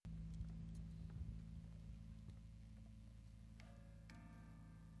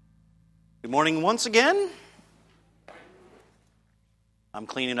Good morning once again. I'm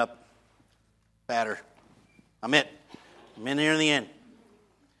cleaning up batter. I'm in here in the end.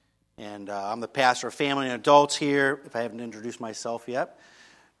 And I'm the pastor of family and adults here, if I haven't introduced myself yet.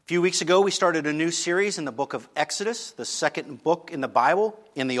 A few weeks ago, we started a new series in the book of Exodus, the second book in the Bible,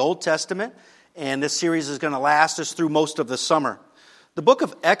 in the Old Testament. And this series is going to last us through most of the summer. The book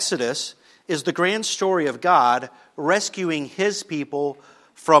of Exodus is the grand story of God rescuing His people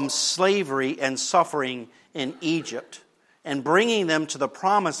from slavery and suffering in Egypt and bringing them to the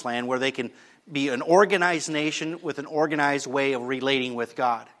promised land where they can be an organized nation with an organized way of relating with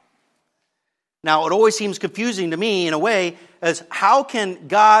God. Now, it always seems confusing to me in a way as how can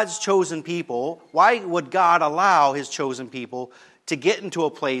God's chosen people, why would God allow His chosen people to get into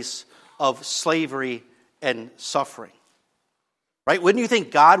a place of slavery and suffering? Right? Wouldn't you think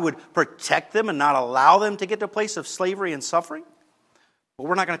God would protect them and not allow them to get to a place of slavery and suffering? But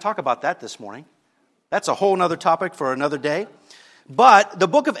we're not going to talk about that this morning. That's a whole other topic for another day. But the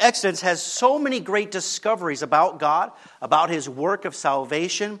book of Exodus has so many great discoveries about God, about His work of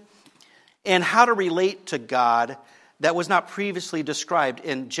salvation, and how to relate to God that was not previously described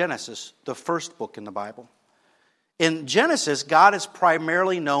in Genesis, the first book in the Bible. In Genesis, God is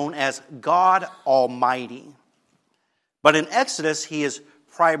primarily known as God Almighty. But in Exodus, He is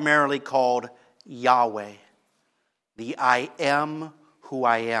primarily called Yahweh, the I am who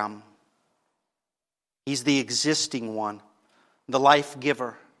I am. He's the existing one, the life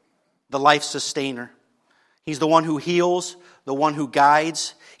giver, the life sustainer. He's the one who heals, the one who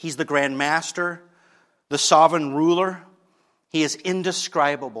guides. He's the grand master, the sovereign ruler. He is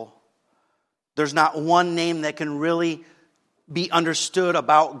indescribable. There's not one name that can really be understood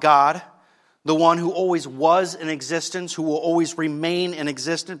about God. The one who always was in existence, who will always remain in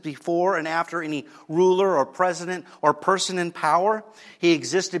existence before and after any ruler or president or person in power. He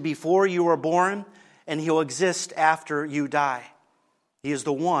existed before you were born, and He'll exist after you die. He is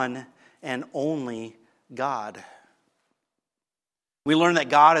the one and only God. We learn that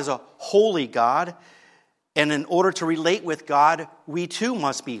God is a holy God, and in order to relate with God, we too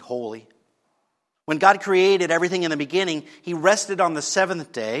must be holy. When God created everything in the beginning, He rested on the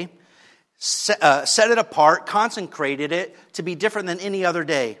seventh day, set it apart, consecrated it to be different than any other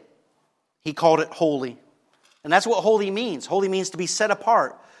day. He called it holy. And that's what holy means. Holy means to be set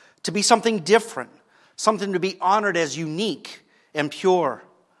apart, to be something different, something to be honored as unique and pure,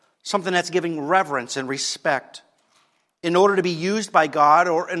 something that's giving reverence and respect. In order to be used by God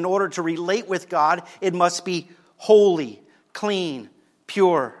or in order to relate with God, it must be holy, clean,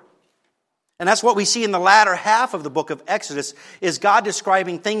 pure. And that's what we see in the latter half of the book of Exodus, is God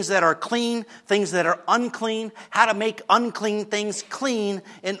describing things that are clean, things that are unclean, how to make unclean things clean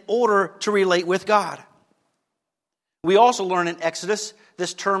in order to relate with God. We also learn in Exodus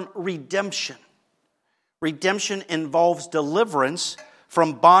this term redemption. Redemption involves deliverance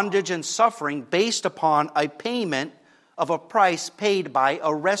from bondage and suffering based upon a payment of a price paid by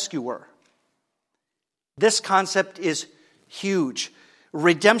a rescuer. This concept is huge.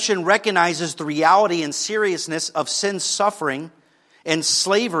 Redemption recognizes the reality and seriousness of sin's suffering and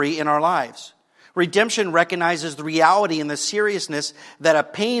slavery in our lives. Redemption recognizes the reality and the seriousness that a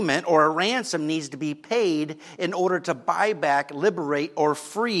payment or a ransom needs to be paid in order to buy back, liberate, or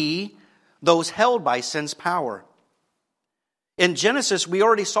free those held by sin's power. In Genesis, we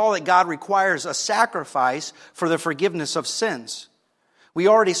already saw that God requires a sacrifice for the forgiveness of sins. We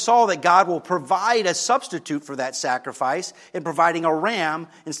already saw that God will provide a substitute for that sacrifice in providing a ram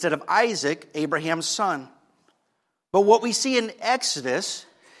instead of Isaac, Abraham's son. But what we see in Exodus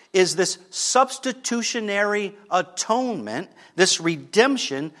is this substitutionary atonement, this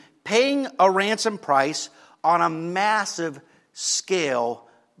redemption, paying a ransom price on a massive scale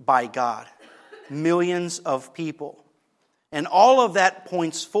by God. Millions of people. And all of that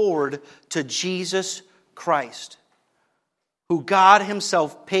points forward to Jesus Christ, who God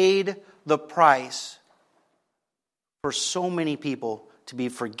Himself paid the price for so many people to be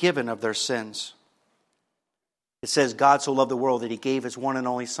forgiven of their sins. It says, God so loved the world that He gave His one and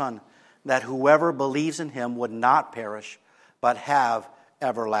only Son, that whoever believes in Him would not perish, but have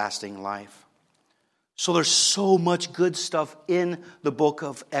everlasting life. So there's so much good stuff in the book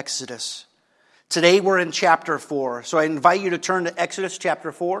of Exodus. Today we're in chapter 4. So I invite you to turn to Exodus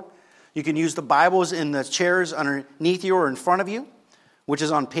chapter 4. You can use the Bibles in the chairs underneath you or in front of you, which is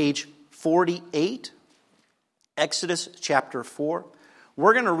on page 48, Exodus chapter 4.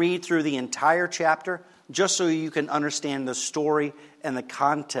 We're going to read through the entire chapter just so you can understand the story and the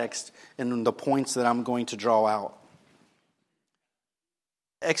context and the points that I'm going to draw out.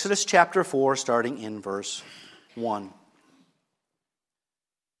 Exodus chapter 4, starting in verse 1.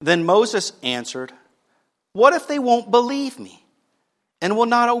 Then Moses answered, what if they won't believe me and will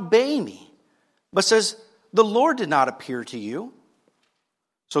not obey me, but says, the Lord did not appear to you?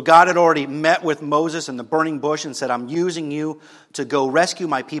 So God had already met with Moses in the burning bush and said, I'm using you to go rescue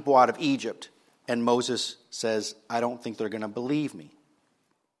my people out of Egypt. And Moses says, I don't think they're going to believe me.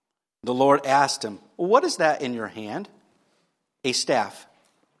 The Lord asked him, well, what is that in your hand? A staff,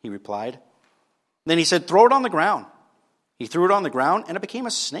 he replied. Then he said, throw it on the ground. He threw it on the ground and it became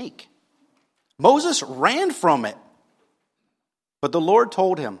a snake. Moses ran from it. But the Lord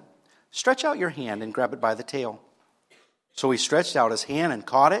told him, stretch out your hand and grab it by the tail. So he stretched out his hand and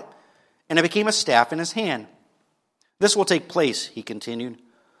caught it, and it became a staff in his hand. This will take place, he continued,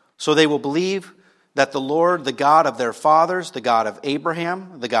 so they will believe that the Lord, the God of their fathers, the God of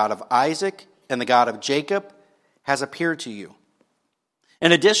Abraham, the God of Isaac, and the God of Jacob, has appeared to you.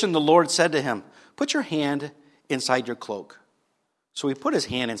 In addition, the Lord said to him, put your hand inside your cloak. So he put his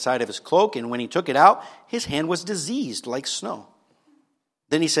hand inside of his cloak, and when he took it out, his hand was diseased like snow.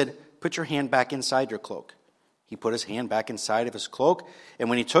 Then he said, put your hand back inside your cloak. He put his hand back inside of his cloak, and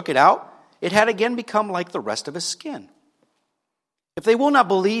when he took it out, it had again become like the rest of his skin. If they will not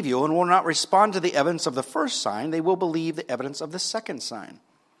believe you and will not respond to the evidence of the first sign, they will believe the evidence of the second sign.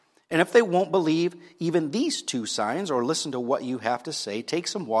 And if they won't believe even these two signs or listen to what you have to say, take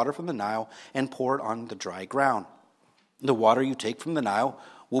some water from the Nile and pour it on the dry ground. The water you take from the Nile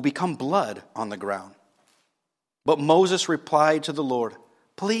will become blood on the ground. But Moses replied to the Lord,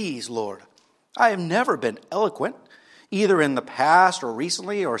 please, Lord, I have never been eloquent, either in the past or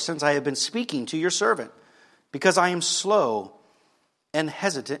recently or since I have been speaking to your servant, because I am slow and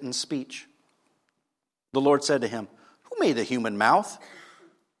hesitant in speech. The Lord said to him, who made the human mouth?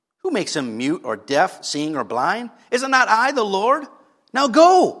 Who makes him mute or deaf, seeing or blind? Is it not I, the Lord? Now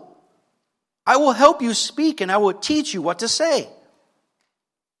go. I will help you speak, and I will teach you what to say.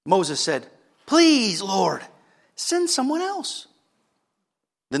 Moses said, please, Lord, send someone else.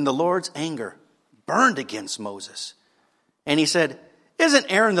 Then the Lord's anger burned against Moses. And he said,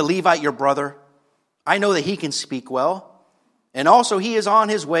 isn't Aaron the Levite your brother? I know that he can speak well. And also he is on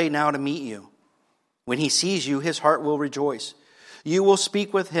his way now to meet you. When he sees you, his heart will rejoice. You will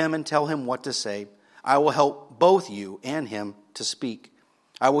speak with him and tell him what to say. I will help both you and him to speak.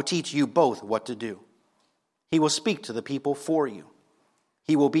 I will teach you both what to do. He will speak to the people for you.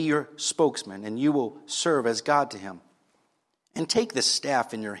 He will be your spokesman, and you will serve as God to him. And take this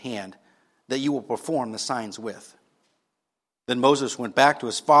staff in your hand that you will perform the signs with. Then Moses went back to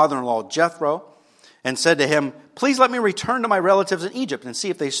his father-in-law Jethro and said to him, please let me return to my relatives in Egypt and see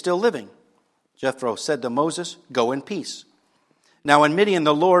if they're still living. Jethro said to Moses, go in peace. Now in Midian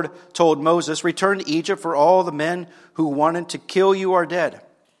the Lord told Moses, return to Egypt, for all the men who wanted to kill you are dead.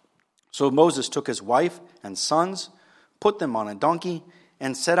 So Moses took his wife and sons, put them on a donkey,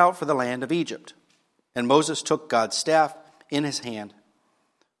 and set out for the land of Egypt. And Moses took God's staff in his hand.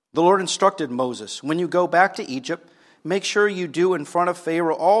 The Lord instructed Moses, when you go back to Egypt, make sure you do in front of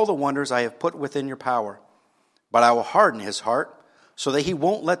Pharaoh all the wonders I have put within your power. But I will harden his heart so that he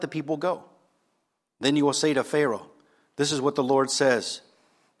won't let the people go. Then you will say to Pharaoh, this is what the Lord says,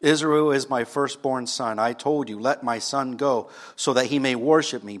 Israel is my firstborn son. I told you, let my son go so that he may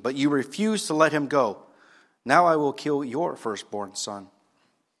worship me, but you refused to let him go. Now I will kill your firstborn son.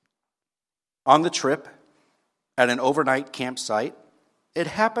 On the trip, at an overnight campsite, it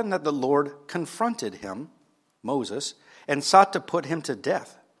happened that the Lord confronted him, Moses, and sought to put him to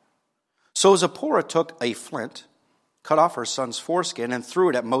death. So Zipporah took a flint, cut off her son's foreskin, and threw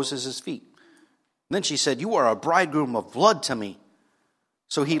it at Moses' feet. Then she said, you are a bridegroom of blood to me.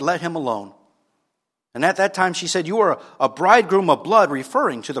 So he let him alone. And at that time she said, you are a bridegroom of blood,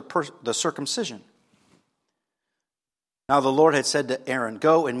 referring to the circumcision. Now the Lord had said to Aaron,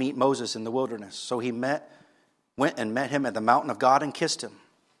 go and meet Moses in the wilderness. So he went and met him at the mountain of God and kissed him.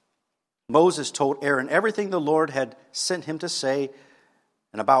 Moses told Aaron everything the Lord had sent him to say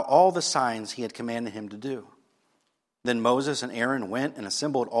and about all the signs he had commanded him to do. Then Moses and Aaron went and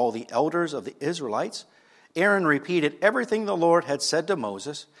assembled all the elders of the Israelites. Aaron repeated everything the Lord had said to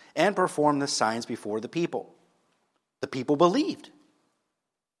Moses and performed the signs before the people. The people believed.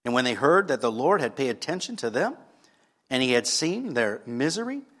 And when they heard that the Lord had paid attention to them and he had seen their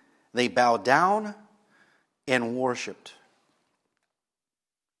misery, they bowed down and worshiped.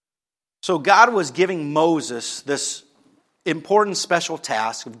 So God was giving Moses this important special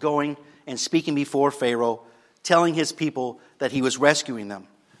task of going and speaking before Pharaoh, telling his people that he was rescuing them.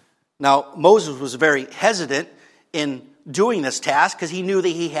 Now, Moses was very hesitant in doing this task because he knew that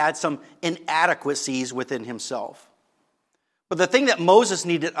he had some inadequacies within himself. But the thing that Moses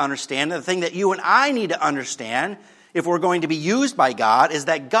needed to understand, and the thing that you and I need to understand, if we're going to be used by God, is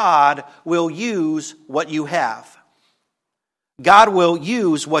that God will use what you have. God will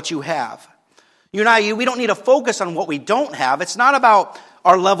use what you have. You and I, we don't need to focus on what we don't have. It's not about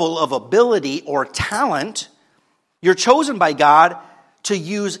our level of ability or talent. You're chosen by God to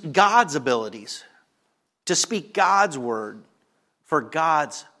use God's abilities, to speak God's word for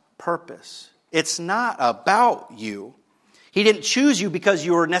God's purpose. It's not about you. He didn't choose you because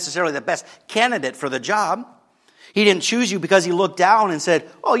you were necessarily the best candidate for the job. He didn't choose you because he looked down and said,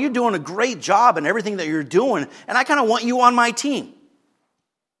 oh, you're doing a great job in everything that you're doing, and I kind of want you on my team.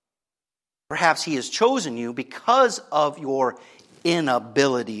 Perhaps he has chosen you because of your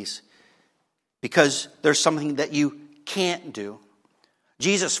inabilities, because there's something that you can't do.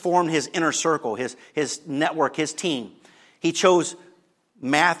 Jesus formed his inner circle, his network, his team. He chose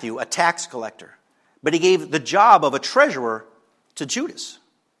Matthew, a tax collector, but he gave the job of a treasurer to Judas.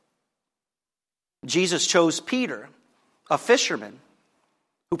 Jesus chose Peter, a fisherman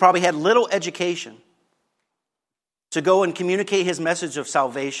who probably had little education, to go and communicate his message of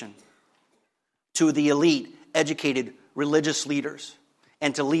salvation to the elite, educated religious leaders,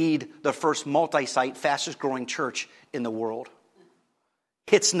 and to lead the first multi-site, fastest growing church in the world.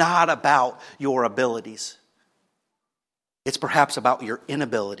 It's not about your abilities. It's perhaps about your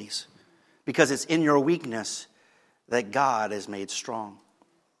inabilities, because it's in your weakness that God is made strong.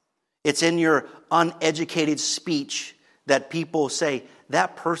 It's in your uneducated speech that people say,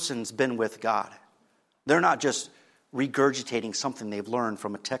 that person's been with God. They're not just regurgitating something they've learned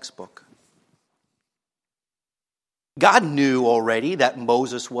from a textbook. God knew already that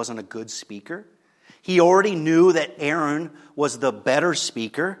Moses wasn't a good speaker. He already knew that Aaron was the better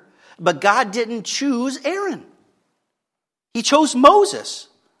speaker, but God didn't choose Aaron. He chose Moses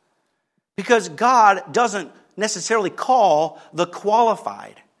because God doesn't necessarily call the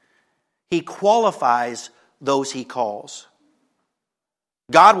qualified. He qualifies those he calls.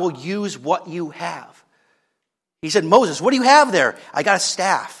 God will use what you have. He said, Moses, what do you have there? I got a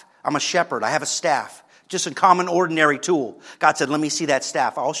staff. I'm a shepherd. I have a staff. Just a common, ordinary tool. God said, let me see that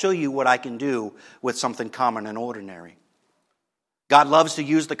staff. I'll show you what I can do with something common and ordinary. God loves to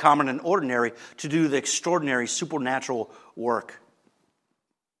use the common and ordinary to do the extraordinary, supernatural work.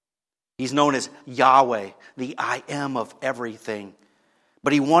 He's known as Yahweh, the I am of everything.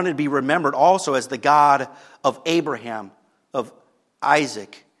 But he wanted to be remembered also as the God of Abraham, of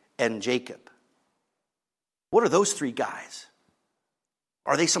Isaac, and Jacob. What are those three guys?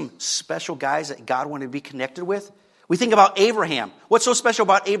 Are they some special guys that God wanted to be connected with? We think about Abraham. What's so special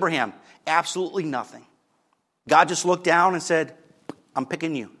about Abraham? Absolutely nothing. God just looked down and said, I'm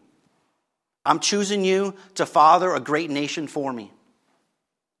picking you. I'm choosing you to father a great nation for me.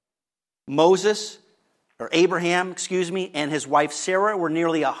 Abraham, and his wife Sarah were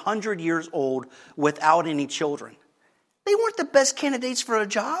nearly 100 years old without any children. They weren't the best candidates for a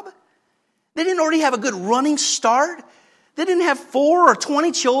job. They didn't already have a good running start. They didn't have 4 or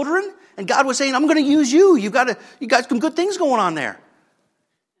 20 children. And God was saying, I'm going to use you. You got some good things going on there.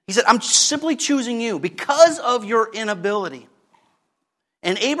 He said, I'm simply choosing you because of your inability.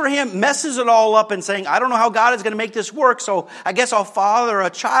 And Abraham messes it all up and saying, I don't know how God is going to make this work, so I guess I'll father a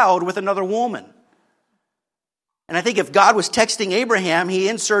child with another woman. And I think if God was texting Abraham, he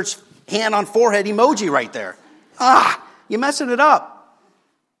inserts hand on forehead emoji right there. You're messing it up.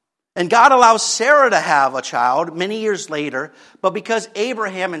 And God allows Sarah to have a child many years later, but because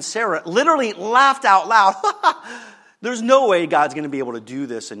Abraham and Sarah literally laughed out loud, there's no way God's going to be able to do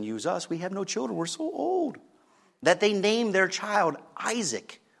this and use us. We have no children. We're so old. That they named their child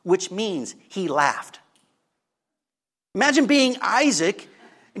Isaac, which means he laughed. Imagine being Isaac,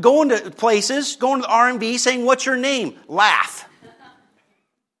 going to places, going to the R&B, saying, what's your name? Laugh.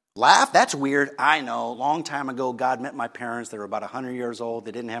 Laugh? That's weird. I know. A long time ago, God met my parents. They were about 100 years old.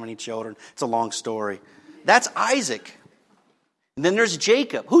 They didn't have any children. It's a long story. That's Isaac. And then there's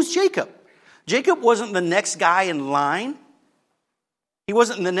Jacob. Who's Jacob? Jacob wasn't the next guy in line. He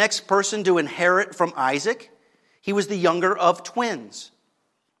wasn't the next person to inherit from Isaac. He was the younger of twins.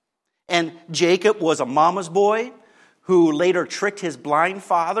 And Jacob was a mama's boy who later tricked his blind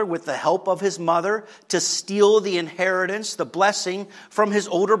father with the help of his mother to steal the inheritance, the blessing, from his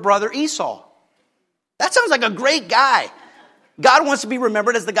older brother Esau. That sounds like a great guy. God wants to be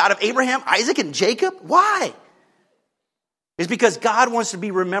remembered as the God of Abraham, Isaac, and Jacob. Why? It's because God wants to be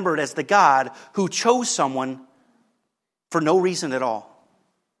remembered as the God who chose someone for no reason at all.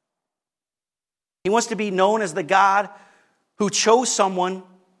 He wants to be known as the God who chose someone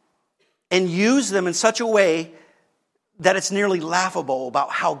and used them in such a way that it's nearly laughable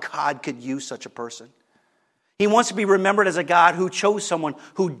about how God could use such a person. He wants to be remembered as a God who chose someone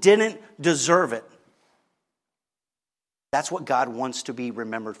who didn't deserve it. That's what God wants to be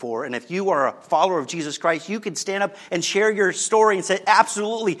remembered for. And if you are a follower of Jesus Christ, you can stand up and share your story and say,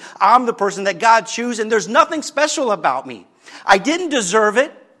 absolutely, I'm the person that God chose, and there's nothing special about me. I didn't deserve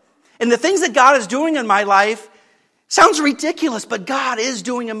it. And the things that God is doing in my life sounds ridiculous, but God is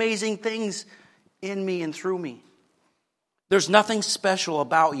doing amazing things in me and through me. There's nothing special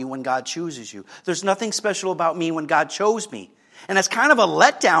about you when God chooses you. There's nothing special about me when God chose me. And that's kind of a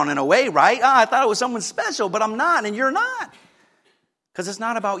letdown in a way, right? I thought it was someone special, but I'm not, and you're not. Because it's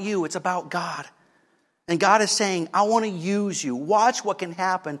not about you, it's about God. And God is saying, I want to use you. Watch what can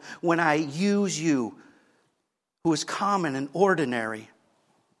happen when I use you, who is common and ordinary.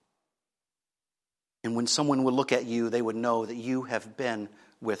 And when someone would look at you, they would know that you have been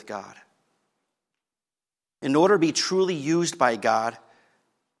with God. In order to be truly used by God,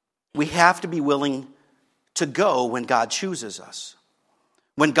 we have to be willing to go when God chooses us.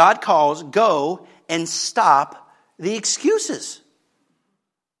 When God calls, go and stop the excuses.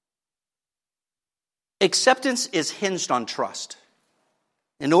 Acceptance is hinged on trust.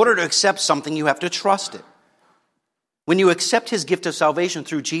 In order to accept something, you have to trust it. When you accept His gift of salvation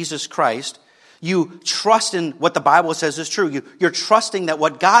through Jesus Christ, you trust in what the Bible says is true. You're trusting that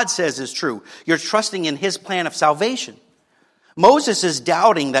what God says is true. You're trusting in His plan of salvation. Moses is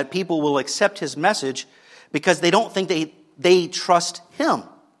doubting that people will accept his message because they don't think they trust him.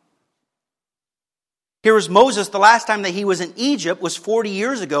 Here is Moses, the last time that he was in Egypt was 40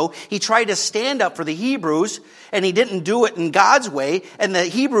 years ago. He tried to stand up for the Hebrews, and he didn't do it in God's way. And the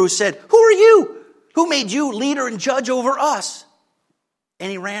Hebrews said, "Who are you? Who made you leader and judge over us?"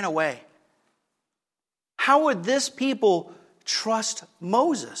 And he ran away. How would this people trust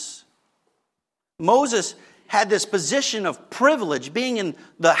Moses? Moses had this position of privilege, being in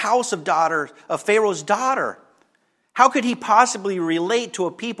the house of Pharaoh's daughter. How could he possibly relate to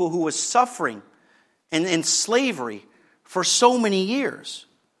a people who was suffering and in slavery for so many years?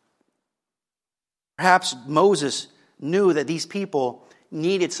 Perhaps Moses knew that these people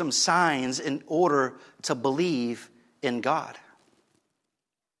needed some signs in order to believe in God.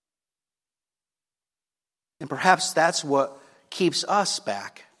 And perhaps that's what keeps us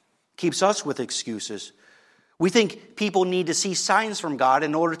back, keeps us with excuses. We think people need to see signs from God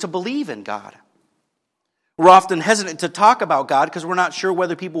in order to believe in God. We're often hesitant to talk about God because we're not sure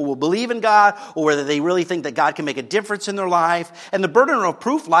whether people will believe in God or whether they really think that God can make a difference in their life. And the burden of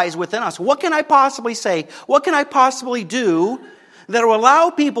proof lies within us. What can I possibly say? What can I possibly do that will allow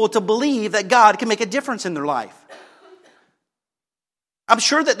people to believe that God can make a difference in their life? I'm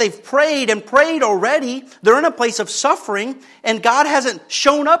sure that they've prayed and prayed already. They're in a place of suffering and God hasn't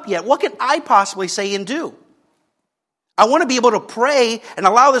shown up yet. What can I possibly say and do? I want to be able to pray and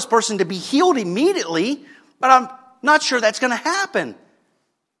allow this person to be healed immediately, but I'm not sure that's going to happen.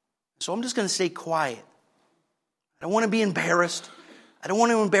 So I'm just going to stay quiet. I don't want to be embarrassed. I don't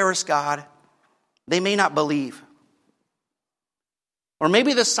want to embarrass God. They may not believe. Or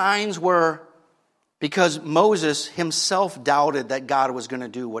maybe the signs were because Moses himself doubted that God was going to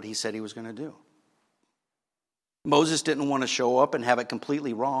do what he said he was going to do. Moses didn't want to show up and have it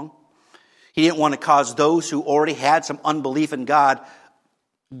completely wrong. He didn't want to cause those who already had some unbelief in God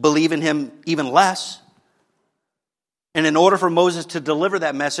believe in him even less. And in order for Moses to deliver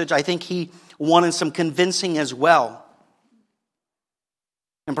that message, I think he wanted some convincing as well.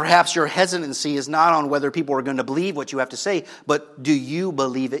 And perhaps your hesitancy is not on whether people are going to believe what you have to say, but do you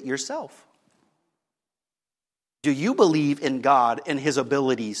believe it yourself? Do you believe in God and His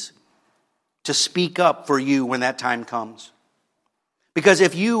abilities to speak up for you when that time comes? Because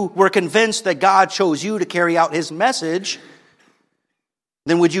if you were convinced that God chose you to carry out His message,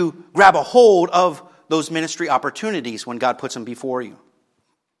 then would you grab a hold of those ministry opportunities when God puts them before you?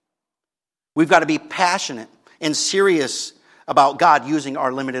 We've got to be passionate and serious about God using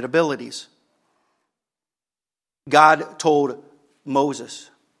our limited abilities. God told Moses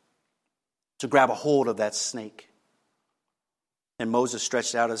to grab a hold of that snake. And Moses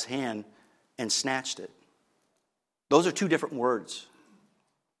stretched out his hand and snatched it. Those are two different words.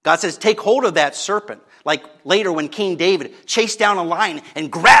 God says, take hold of that serpent. Like later when King David chased down a lion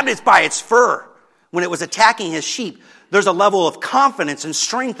and grabbed it by its fur when it was attacking his sheep. There's a level of confidence and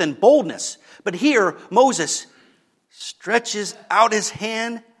strength and boldness. But here, Moses stretches out his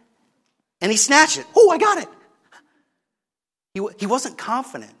hand and he snatched it. Oh, I got it. He wasn't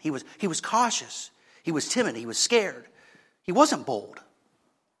confident. He was cautious. He was timid. He was scared. He wasn't bold.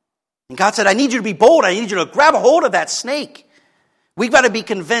 And God said, I need you to be bold. I need you to grab a hold of that snake. We've got to be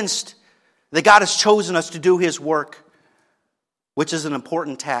convinced that God has chosen us to do His work, which is an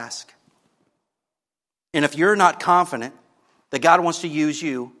important task. And if you're not confident that God wants to use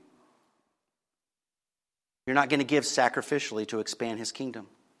you, You're not going to give sacrificially to expand his kingdom.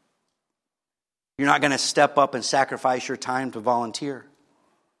 You're not going to step up and sacrifice your time to volunteer.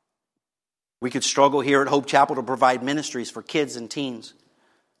 We could struggle here at Hope Chapel to provide ministries for kids and teens.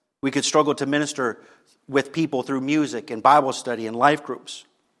 We could struggle to minister with people through music and Bible study and life groups.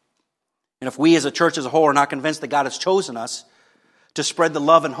 And if we as a church as a whole are not convinced that God has chosen us to spread the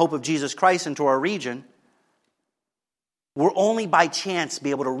love and hope of Jesus Christ into our region, we'll only by chance be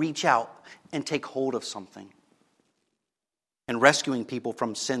able to reach out and take hold of something and rescuing people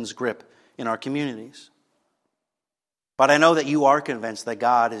from sin's grip in our communities. But I know that you are convinced that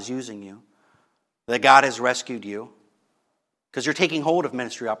God is using you, that God has rescued you, because you're taking hold of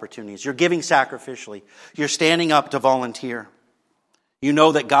ministry opportunities. You're giving sacrificially. You're standing up to volunteer. You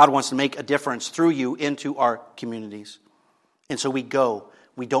know that God wants to make a difference through you into our communities. And so we go.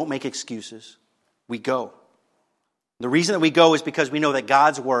 We don't make excuses. We go. The reason that we go is because we know that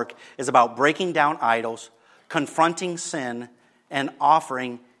God's work is about breaking down idols, confronting sin, and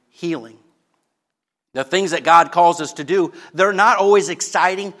offering healing. The things that God calls us to do, they're not always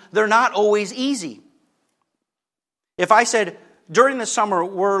exciting. They're not always easy. If I said, during the summer,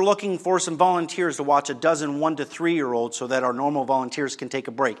 we're looking for some volunteers to watch a dozen 1 to 3-year-olds so that our normal volunteers can take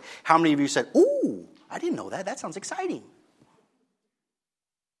a break, how many of you said, ooh, I didn't know that. That sounds exciting.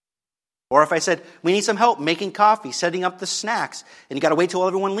 Or if I said, we need some help making coffee, setting up the snacks, and you got to wait till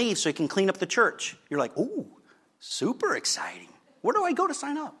everyone leaves so you can clean up the church. You're like, ooh, super exciting. Where do I go to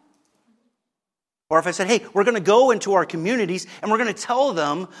sign up? Or if I said, hey, we're going to go into our communities and we're going to tell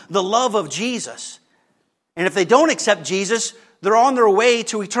them the love of Jesus. And if they don't accept Jesus, they're on their way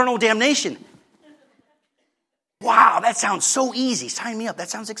to eternal damnation. Wow, that sounds so easy. Sign me up. That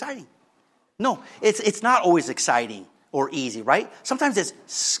sounds exciting. No, it's not always exciting or easy, right? Sometimes it's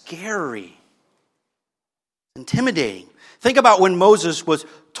scary, intimidating. Think about when Moses was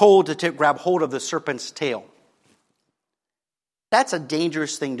told to grab hold of the serpent's tail. That's a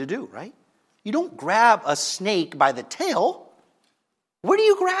dangerous thing to do, right? You don't grab a snake by the tail. Where do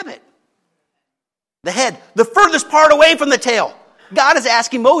you grab it? The head, the furthest part away from the tail. God is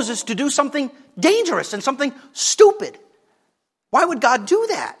asking Moses to do something dangerous and something stupid. Why would God do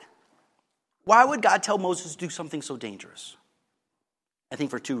that? Why would God tell Moses to do something so dangerous? I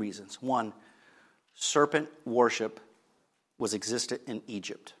think for 2 reasons. One, serpent worship was existent in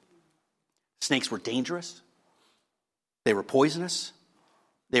Egypt. Snakes were dangerous. They were poisonous.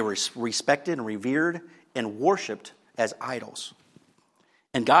 They were respected and revered and worshipped as idols.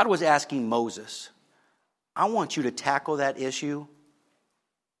 And God was asking Moses, I want you to tackle that issue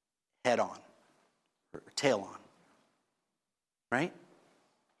head on, or tail on, right?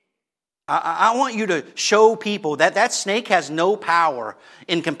 I want you to show people that that snake has no power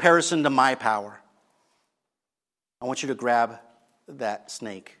in comparison to my power. I want you to grab that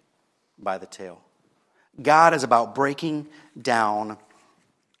snake by the tail. God is about breaking down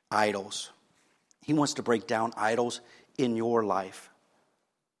idols. He wants to break down idols in your life.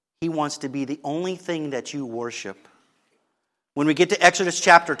 He wants to be the only thing that you worship. When we get to Exodus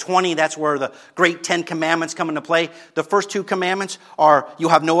chapter 20, that's where the great 10 commandments come into play. The first 2 commandments are, you'll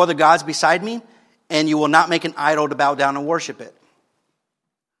have no other gods beside me, and you will not make an idol to bow down and worship it.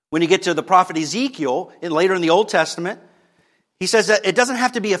 When you get to the prophet Ezekiel, later in the Old Testament, he says that it doesn't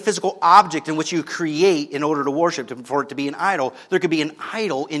have to be a physical object in which you create in order to worship, for it to be an idol. There could be an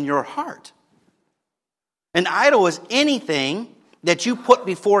idol in your heart. An idol is anything that you put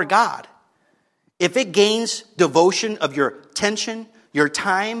before God. If it gains devotion of your attention, your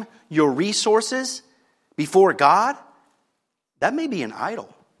time, your resources before God, that may be an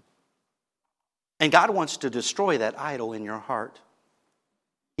idol. And God wants to destroy that idol in your heart.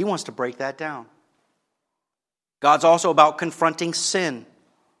 He wants to break that down. God's also about confronting sin.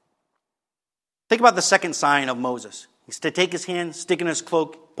 Think about the second sign of Moses. He's to take his hand, stick it in his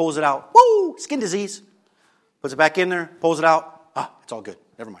cloak, pulls it out. Woo! Skin disease. Puts it back in there, pulls it out. Ah, it's all good.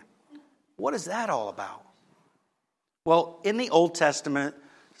 Never mind. What is that all about? Well, in the Old Testament,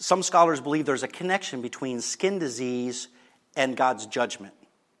 some scholars believe there's a connection between skin disease and God's judgment,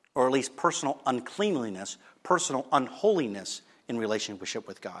 or at least personal uncleanliness, personal unholiness in relationship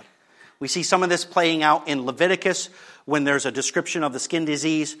with God. We see some of this playing out in Leviticus when there's a description of the skin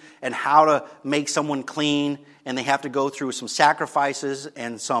disease and how to make someone clean, and they have to go through some sacrifices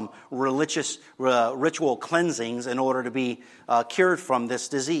and some religious ritual cleansings in order to be cured from this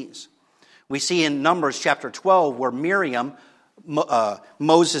disease. We see in Numbers chapter 12 where Miriam,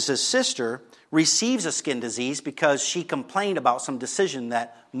 Moses' sister, receives a skin disease because she complained about some decision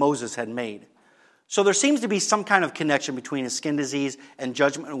that Moses had made. So there seems to be some kind of connection between a skin disease and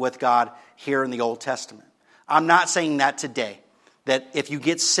judgment with God here in the Old Testament. I'm not saying that today, that if you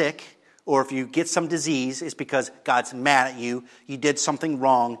get sick or if you get some disease, it's because God's mad at you, you did something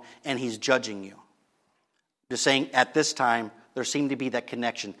wrong, and he's judging you. Just saying, at this time, there seemed to be that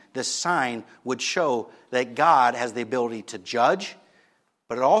connection. This sign would show that God has the ability to judge,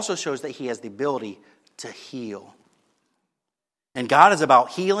 but it also shows that he has the ability to heal. And God is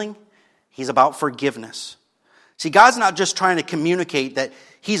about healing. He's about forgiveness. See, God's not just trying to communicate that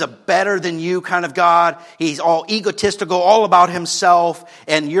he's a better than you kind of God. He's all egotistical, all about himself,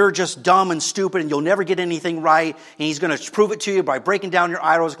 and you're just dumb and stupid and you'll never get anything right. And he's going to prove it to you by breaking down your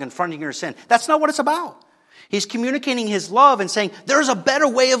idols and confronting your sin. That's not what it's about. He's communicating his love and saying, there's a better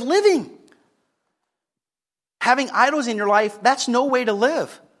way of living. Having idols in your life, that's no way to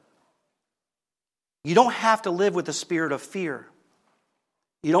live. You don't have to live with a spirit of fear.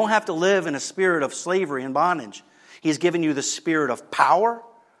 You don't have to live in a spirit of slavery and bondage. He's given you the spirit of power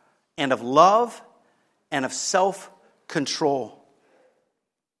and of love and of self-control.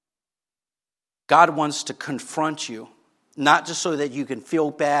 God wants to confront you, not just so that you can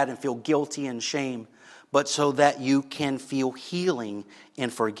feel bad and feel guilty and shame, but so that you can feel healing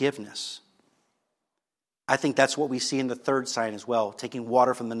and forgiveness. I think that's what we see in the third sign as well, taking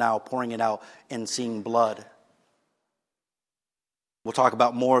water from the Nile, pouring it out, and seeing blood. We'll talk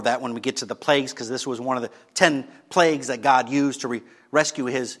about more of that when we get to the plagues, because this was one of the 10 plagues that God used to rescue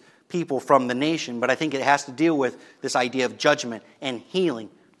his people from the nation. But I think it has to deal with this idea of judgment and healing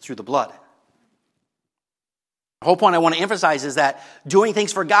through the blood. The whole point I want to emphasize is that doing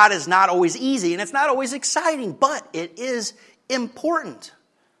things for God is not always easy, and it's not always exciting, but it is important,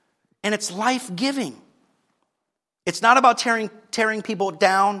 and it's life-giving. It's not about tearing people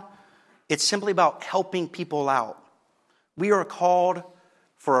down. It's simply about helping people out. We are called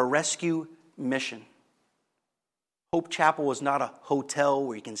for a rescue mission. Hope Chapel is not a hotel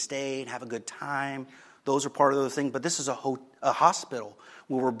where you can stay and have a good time. Those are part of the thing, but this is a hospital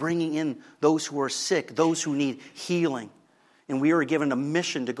where we're bringing in those who are sick, those who need healing. And we are given a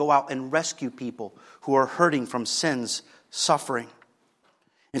mission to go out and rescue people who are hurting from sin's suffering.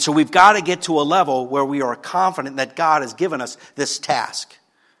 And so we've got to get to a level where we are confident that God has given us this task.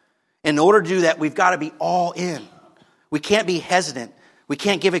 In order to do that, we've got to be all in. We can't be hesitant. We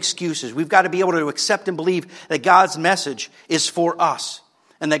can't give excuses. We've got to be able to accept and believe that God's message is for us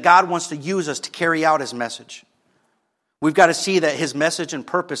and that God wants to use us to carry out his message. We've got to see that his message and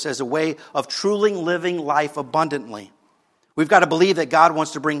purpose as a way of truly living life abundantly. We've got to believe that God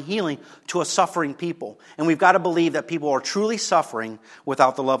wants to bring healing to a suffering people. And we've got to believe that people are truly suffering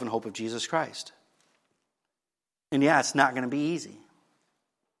without the love and hope of Jesus Christ. And yeah, it's not going to be easy.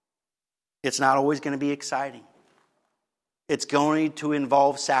 It's not always going to be exciting. It's going to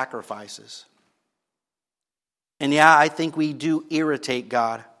involve sacrifices. And yeah, I think we do irritate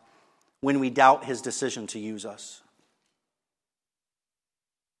God when we doubt his decision to use us.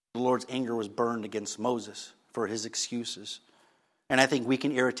 The Lord's anger was burned against Moses for his excuses. And I think we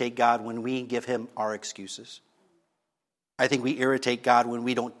can irritate God when we give him our excuses. I think we irritate God when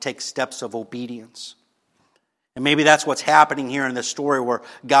we don't take steps of obedience. And maybe that's what's happening here in this story where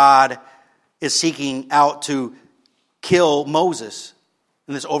God is seeking out to kill Moses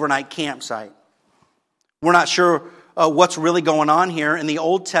in this overnight campsite. We're not sure what's really going on here. In the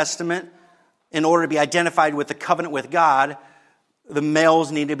Old Testament, in order to be identified with the covenant with God, the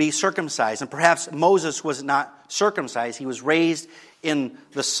males need to be circumcised. And perhaps Moses was not circumcised. He was raised in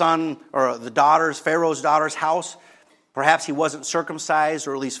the son or the daughter's, Pharaoh's daughter's house. Perhaps he wasn't circumcised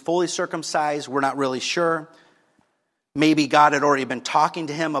or at least fully circumcised. We're not really sure. Maybe God had already been talking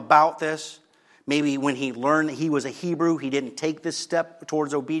to him about this. Maybe when he learned that he was a Hebrew, he didn't take this step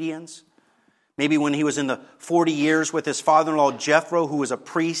towards obedience. Maybe when he was in the 40 years with his father-in-law Jethro, who was a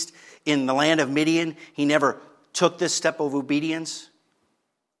priest in the land of Midian, he never took this step of obedience.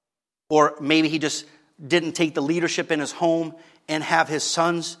 Or maybe he just didn't take the leadership in his home and have his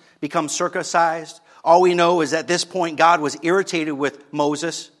sons become circumcised. All we know is at this point God was irritated with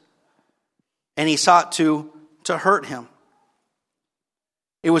Moses and he sought to hurt him.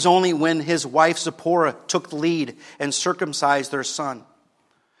 It was only when his wife Zipporah took the lead and circumcised their son.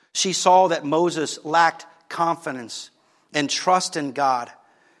 She saw that Moses lacked confidence and trust in God.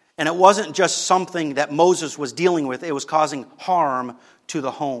 And it wasn't just something that Moses was dealing with. It was causing harm to the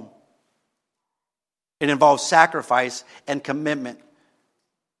home. It involved sacrifice and commitment.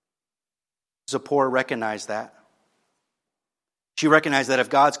 Zipporah recognized that. She recognized that if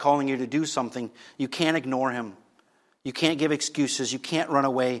God's calling you to do something, you can't ignore him. You can't give excuses. You can't run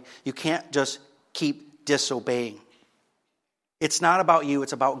away. You can't just keep disobeying. It's not about you.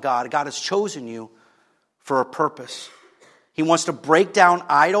 It's about God. God has chosen you for a purpose. He wants to break down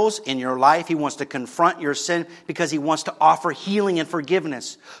idols in your life. He wants to confront your sin because he wants to offer healing and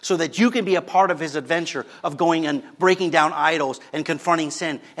forgiveness so that you can be a part of his adventure of going and breaking down idols and confronting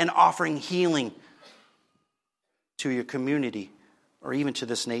sin and offering healing to your community or even to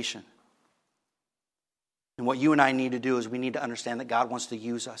this nation. And what you and I need to do is we need to understand that God wants to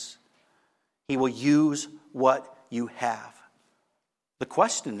use us. He will use what you have. The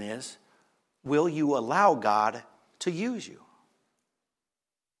question is, will you allow God to use you?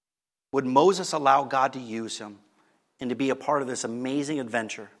 Would Moses allow God to use him and to be a part of this amazing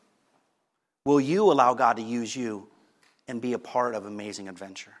adventure? Will you allow God to use you and be a part of amazing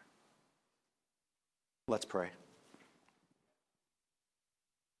adventure? Let's pray.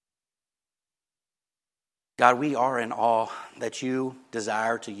 God, we are in awe that you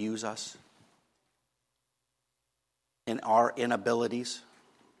desire to use us in our inabilities.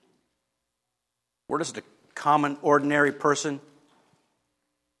 We're just a common, ordinary person.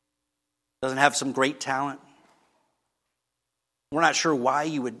 Doesn't have some great talent. We're not sure why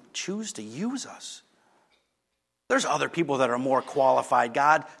you would choose to use us. There's other people that are more qualified.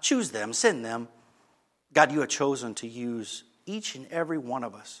 God, choose them, send them. God, you have chosen to use each and every one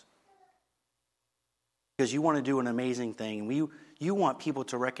of us because you want to do an amazing thing. You want people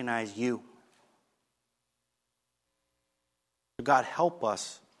to recognize you. So God, help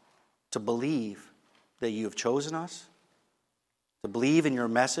us to believe that you have chosen us, to believe in your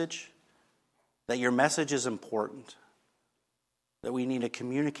message, that your message is important, that we need to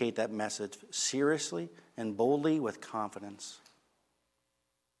communicate that message seriously and boldly with confidence.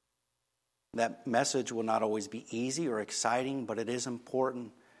 That message will not always be easy or exciting, but it is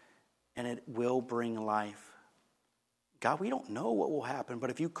important and it will bring life. God, we don't know what will happen, but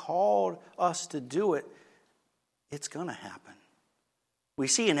if you called us to do it, it's going to happen. We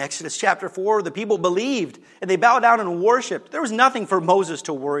see in Exodus chapter 4, the people believed and they bowed down and worshiped. There was nothing for Moses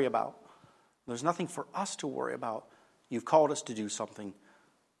to worry about. There's nothing for us to worry about. You've called us to do something,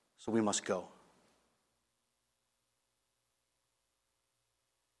 so we must go.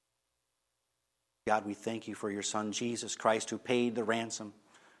 God, we thank you for your Son, Jesus Christ, who paid the ransom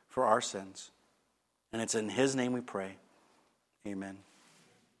for our sins. And it's in his name we pray. Amen.